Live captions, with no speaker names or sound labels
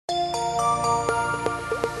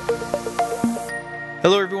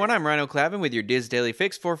Hello everyone, I'm Rhino Clavin with your Diz Daily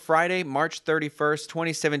Fix for Friday, March 31st,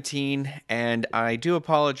 2017, and I do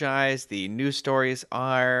apologize, the news stories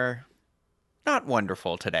are not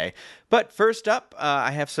wonderful today. But first up,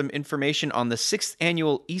 I have some information on the 6th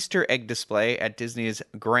annual Easter egg display at Disney's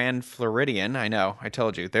Grand Floridian. I know, I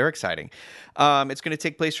told you, they're exciting. It's going to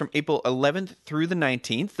take place from April 11th through the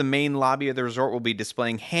 19th. The main lobby of the resort will be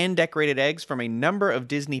displaying hand-decorated eggs from a number of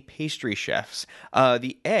Disney pastry chefs.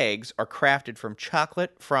 The eggs are crafted from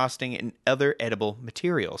chocolate, frosting, and other edible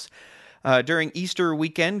materials. During Easter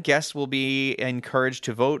weekend, guests will be encouraged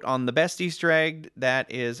to vote on the best Easter egg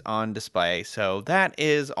that is on display. So that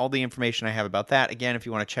is all the information I have about that. Again, if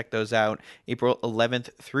you want to check those out, April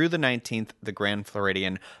 11th through the 19th, the Grand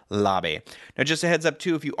Floridian lobby. Now, just a heads up,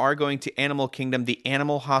 too, if you are going to Animal Kingdom, the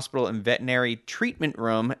Animal Hospital and Veterinary Treatment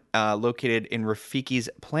Room located in Rafiki's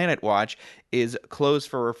Planet Watch is closed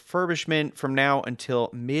for refurbishment from now until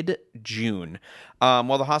mid-June.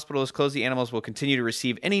 While the hospital is closed, the animals will continue to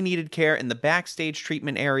receive any needed care in the backstage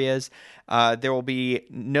treatment areas. There will be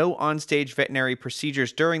no onstage veterinary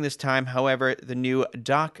procedures during this time. However, the new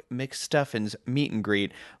Doc McStuffins meet and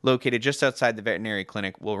greet, located just outside the veterinary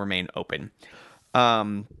clinic, will remain open.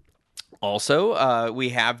 Also, we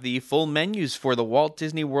have the full menus for the Walt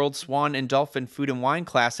Disney World Swan and Dolphin Food and Wine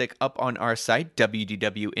Classic up on our site,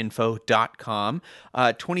 wdwinfo.com.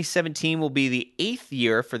 2017 will be the 8th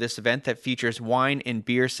year for this event that features wine and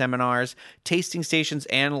beer seminars, tasting stations,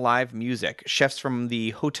 and live music. Chefs from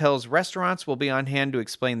the hotel's restaurants will be on hand to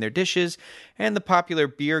explain their dishes, and the popular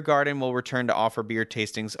beer garden will return to offer beer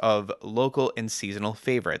tastings of local and seasonal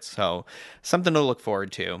favorites. So, something to look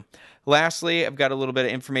forward to. Lastly, I've got a little bit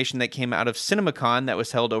of information that came out of CinemaCon that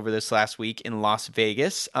was held over this last week in Las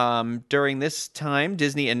Vegas. During this time,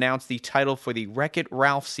 Disney announced the title for the Wreck-It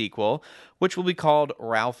Ralph sequel, which will be called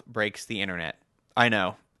Ralph Breaks the Internet. I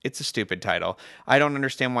know, it's a stupid title. I don't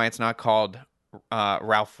understand why it's not called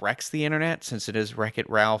Ralph Wrecks the Internet, since it is Wreck-It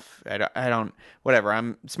Ralph. I don't,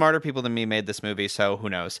 whatever. Smarter people than me made this movie, so who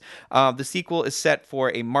knows. The sequel is set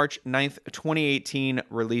for a March 9th, 2018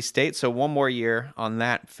 release date, so one more year on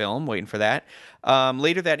that film, waiting for that.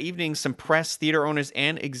 Later that evening, some press, theater owners,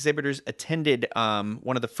 and exhibitors attended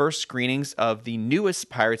one of the first screenings of the newest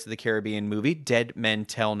Pirates of the Caribbean movie, Dead Men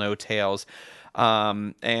Tell No Tales.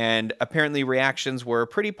 And apparently reactions were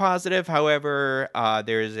pretty positive. However,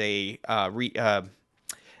 there's a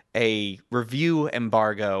review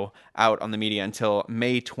embargo out on the media until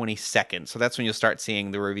May 22nd. So that's when you'll start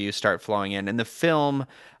seeing the reviews start flowing in. And the film,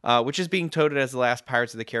 which is being touted as the last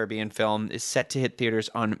Pirates of the Caribbean film, is set to hit theaters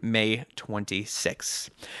on May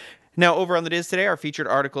 26th. Now, over on the Diz Today, our featured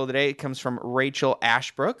article today comes from Rachel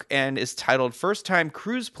Ashbrook and is titled First Time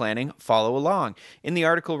Cruise Planning, Follow Along. In the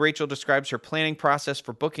article, Rachel describes her planning process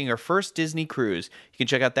for booking her first Disney cruise. You can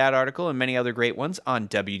check out that article and many other great ones on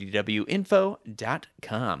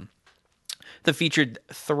wdwinfo.com. The featured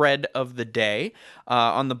thread of the day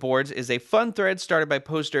on the boards is a fun thread started by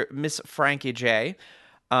poster Miss Frankie J.,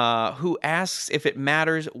 who asks if it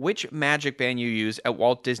matters which magic band you use at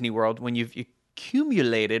Walt Disney World when you've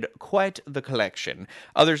accumulated quite the collection.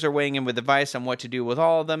 Others are weighing in with advice on what to do with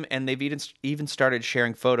all of them, and they've even started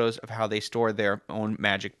sharing photos of how they store their own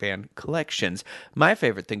Magic Band collections. My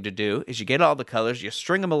favorite thing to do is you get all the colors, you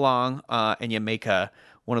string them along, and you make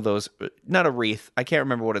one of those, not a wreath, I can't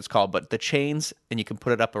remember what it's called, but the chains, and you can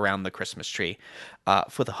put it up around the Christmas tree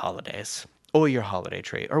for the holidays. Or your holiday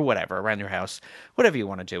tree, or whatever, around your house, whatever you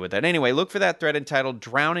want to do with it. Anyway, look for that thread entitled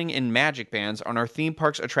Drowning in Magic Bands on our Theme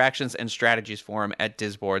Parks Attractions and Strategies forum at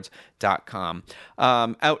dizboards.com.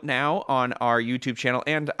 Out now on our YouTube channel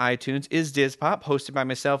and iTunes is Diz Pop, hosted by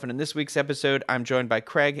myself, and in this week's episode, I'm joined by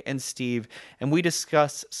Craig and Steve, and we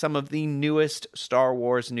discuss some of the newest Star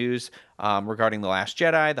Wars news regarding The Last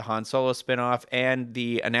Jedi, the Han Solo spinoff, and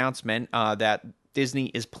the announcement that Disney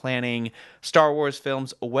is planning Star Wars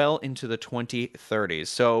films well into the 2030s.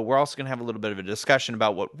 So we're also going to have a little bit of a discussion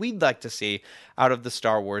about what we'd like to see out of the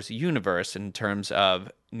Star Wars universe in terms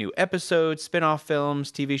of new episodes, spin-off films,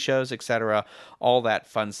 TV shows, etc., all that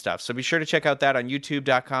fun stuff. So be sure to check out that on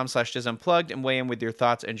youtube.com/DizUnplugged and weigh in with your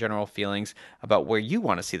thoughts and general feelings about where you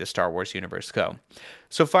want to see the Star Wars universe go.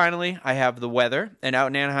 So finally, I have the weather, and out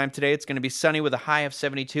in Anaheim today, it's going to be sunny with a high of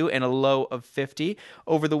 72 and a low of 50.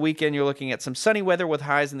 Over the weekend, you're looking at some sunny weather with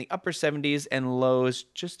highs in the upper 70s and lows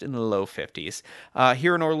just in the low 50s.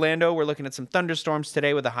 Here in Orlando, we're looking at some thunderstorms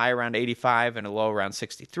today with a high around 85 and a low around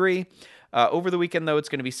 63. Over the weekend, though, it's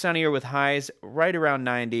going to be sunnier with highs right around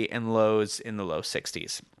 90 and lows in the low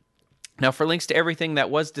 60s. Now, for links to everything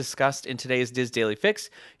that was discussed in today's Diz Daily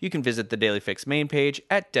Fix, you can visit the Daily Fix main page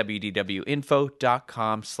at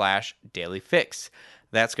wdwinfo.com/dailyfix.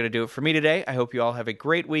 That's going to do it for me today. I hope you all have a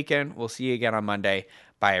great weekend. We'll see you again on Monday.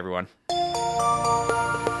 Bye, everyone.